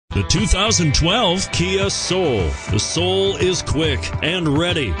The 2012 Kia Soul. The Soul is quick and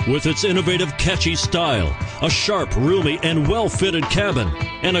ready with its innovative, catchy style, a sharp, roomy, and well-fitted cabin,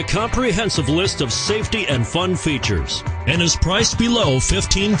 and a comprehensive list of safety and fun features, and is priced below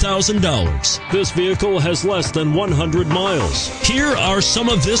 $15,000. This vehicle has less than 100 miles. Here are some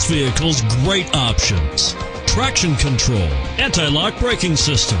of this vehicle's great options: traction control, anti-lock braking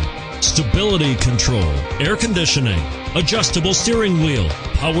system, stability control, air conditioning, adjustable steering wheel,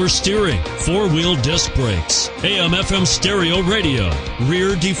 power steering, four-wheel disc brakes, AM/FM stereo radio,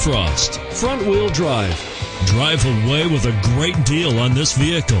 rear defrost, front-wheel drive. Drive away with a great deal on this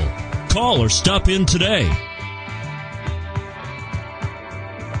vehicle. Call or stop in today.